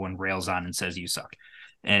that everyone rails on and says you suck.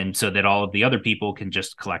 And so that all of the other people can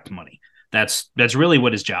just collect money. That's really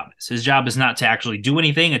what his job is. His job is not to actually do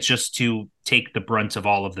anything. It's just to take the brunt of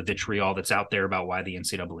all of the vitriol that's out there about why the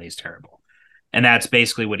NCAA is terrible. And that's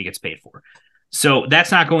basically what he gets paid for. So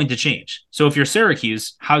that's not going to change. So if you're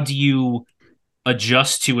Syracuse, how do you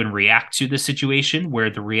adjust to and react to the situation where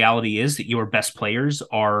the reality is that your best players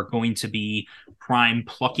are going to be prime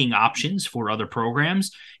plucking options for other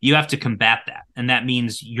programs? You have to combat that. And that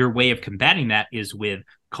means your way of combating that is with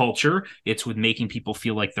culture. It's with making people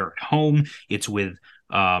feel like they're at home. It's with,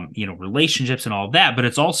 relationships and all of that, but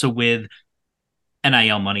it's also with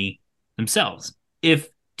NIL money themselves. If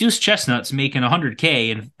Deuce Chestnut's making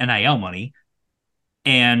 $100K in NIL money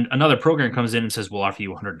and another program comes in and says, we'll offer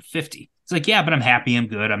you $150. It's like, yeah, but I'm happy. I'm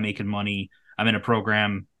good. I'm making money. I'm in a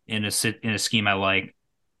program in a scheme I like.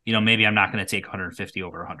 Maybe I'm not going to take 150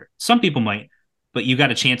 over 100. Some people might, but you got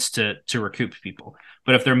a chance to recoup people.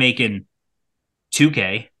 But if they're making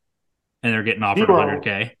 $2K and they're getting offered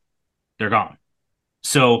 $100K, they're gone.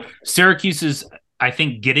 So Syracuse is, I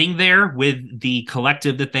think, getting there with the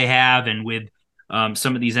collective that they have and with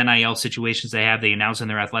some of these NIL situations they have. They announced on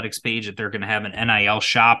their athletics page that they're going to have an NIL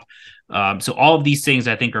shop. So all of these things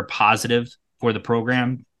I think are positive for the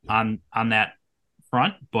program on that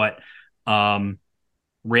front. But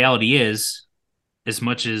reality is, as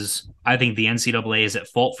much as I think the NCAA is at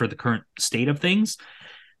fault for the current state of things,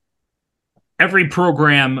 every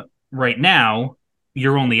program right now,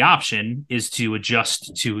 your only option is to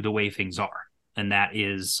adjust to the way things are. And that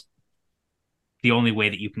is the only way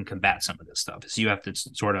that you can combat some of this stuff, is you have to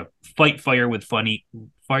sort of fight fire with fire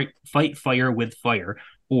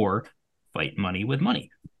or fight money with money.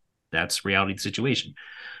 That's reality of the situation.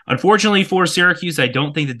 Unfortunately for Syracuse, I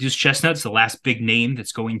don't think that Deuce Chestnut's the last big name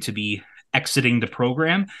that's going to be exiting the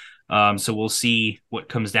program. So we'll see what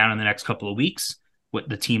comes down in the next couple of weeks, what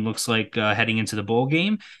the team looks like heading into the bowl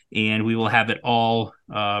game. And we will have it all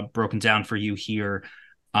broken down for you here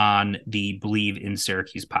on the Believe in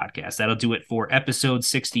Syracuse podcast. That'll do it for episode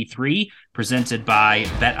 63, presented by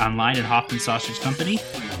Bet Online and Hoffman Sausage Company.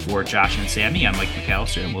 For Josh and Sammy, I'm Mike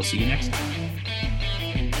McAllister, and we'll see you next time.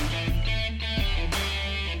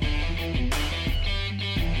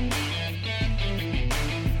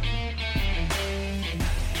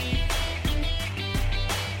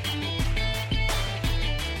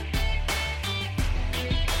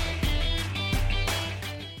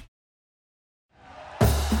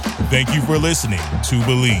 Thank you for listening to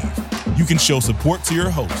Believe. You can show support to your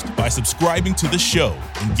host by subscribing to the show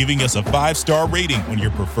and giving us a 5-star rating on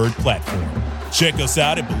your preferred platform. Check us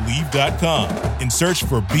out at Believe.com and search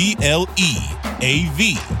for BLEAV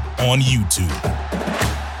on YouTube.